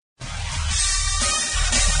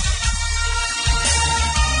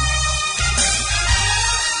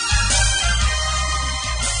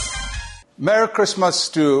Merry Christmas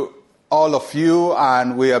to all of you,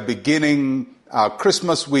 and we are beginning our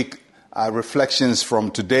Christmas week reflections from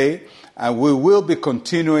today, and we will be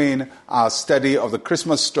continuing our study of the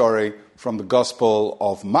Christmas story from the Gospel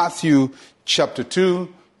of Matthew, chapter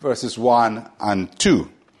 2, verses 1 and 2.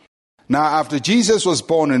 Now, after Jesus was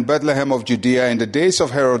born in Bethlehem of Judea in the days of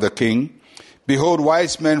Herod the king, behold,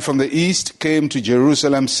 wise men from the east came to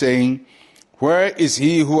Jerusalem, saying, "Where is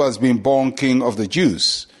he who has been born King of the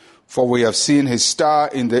Jews? For we have seen his star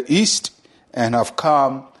in the east and have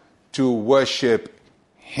come to worship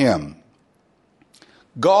him."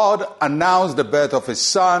 God announced the birth of his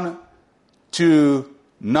son to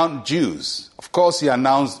non-Jews. Of course, he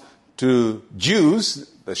announced to Jews,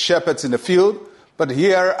 the shepherds in the field, but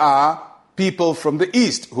here are people from the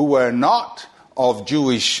east who were not of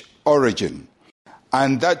Jewish origin.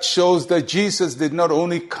 And that shows that Jesus did not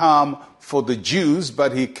only come for the Jews,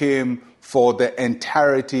 but he came for the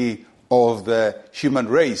entirety of the human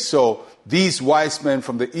race. So these wise men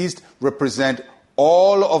from the east represent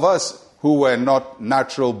all of us who were not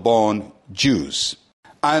natural-born Jews.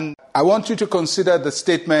 And I want you to consider the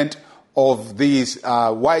statement of these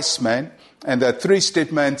wise men. And there are three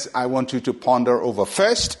statements I want you to ponder over.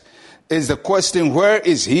 First is the question, where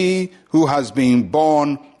is he who has been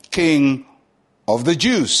born King of the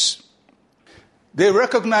Jews? They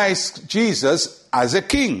recognized Jesus as a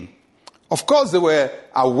king. Of course, they were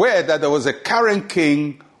aware that there was a current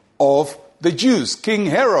king of the Jews, King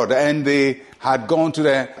Herod, and they had gone to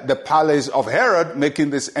the palace of Herod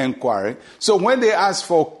making this inquiry. So when they asked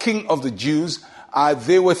for King of the Jews,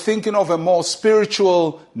 they were thinking of a more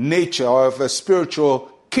spiritual nature, or of a spiritual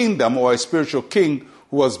kingdom or a spiritual king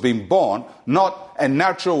who was being born, not a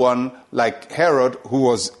natural one like Herod who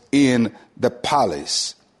was in the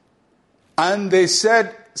palace. And they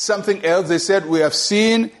said something else. They said, "We have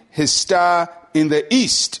seen his star in the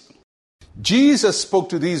east." Jesus spoke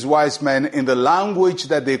to these wise men in the language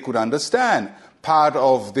that they could understand. Part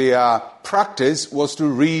of their practice was to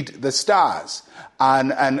read the stars.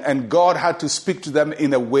 And God had to speak to them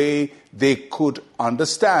in a way they could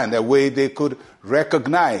understand, a way they could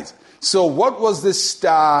recognize. So what was this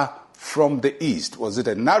star from the east? Was it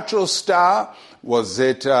a natural star? Was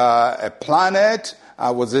it a planet?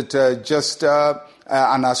 Was it just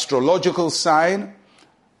an astrological sign?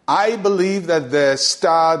 I believe that the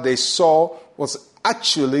star they saw was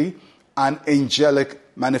actually an angelic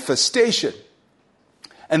manifestation.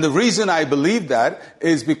 And the reason I believe that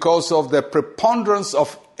is because of the preponderance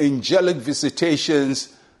of angelic visitations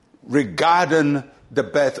regarding the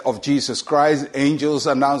birth of Jesus Christ. Angels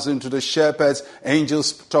announcing to the shepherds,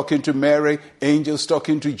 angels talking to Mary, angels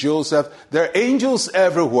talking to Joseph. There are angels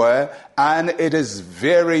everywhere, and it is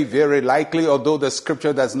very, very likely, although the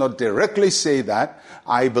scripture does not directly say that,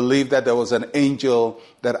 I believe that there was an angel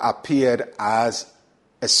that appeared as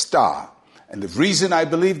a star. And the reason I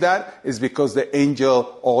believe that is because the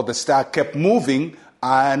angel or the star kept moving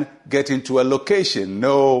and getting to a location.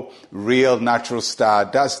 No real natural star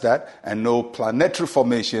does that, and no planetary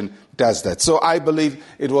formation does that. So I believe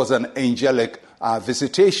it was an angelic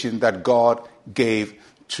visitation that God gave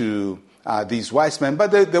to these wise men.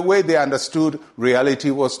 But the way they understood reality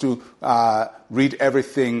was to read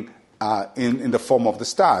everything in the form of the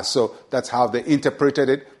stars. So that's how they interpreted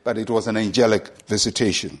it, but it was an angelic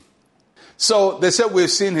visitation. So they said, "We've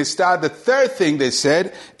seen his star." The third thing they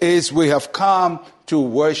said is, "We have come to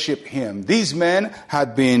worship him." These men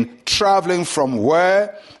had been traveling from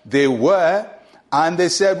where they were, and they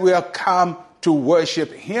said, "We have come to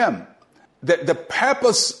worship him." The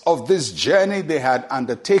purpose of this journey they had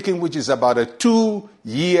undertaken, which is about a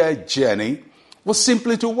 2-year journey, was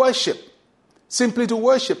simply to worship. Simply to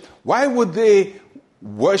worship. Why would they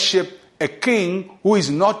worship a king who is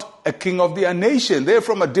not a king of their nation? They're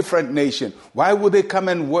from a different nation. Why would they come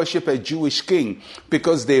and worship a Jewish king?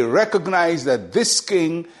 Because they recognize that this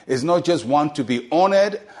king is not just one to be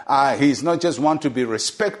honored, he's not just one to be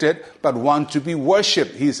respected, but one to be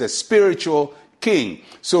worshipped. He's a spiritual king.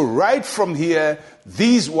 So right from here,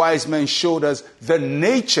 these wise men showed us the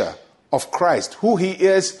nature of Christ, who he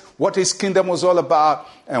is, what his kingdom was all about,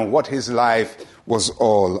 and what his life was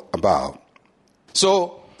all about.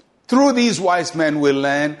 So through these wise men, we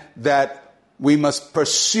learn that we must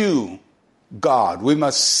pursue God. We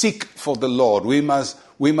must seek for the Lord. We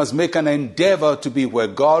must make an endeavor to be where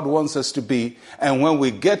God wants us to be. And when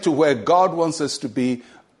we get to where God wants us to be,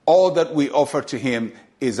 all that we offer to him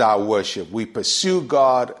is our worship. We pursue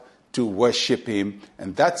God to worship him.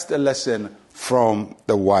 And that's the lesson from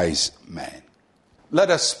the wise man. Let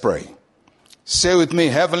us pray. Say with me,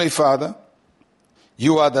 Heavenly Father,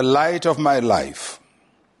 you are the light of my life.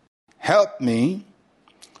 Help me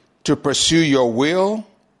to pursue your will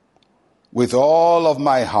with all of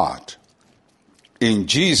my heart. In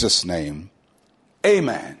Jesus' name,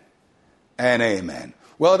 amen and amen.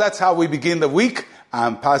 Well, that's how we begin the week.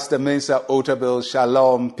 I'm Pastor Mensa Otabil.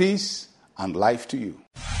 Shalom, peace, and life to you.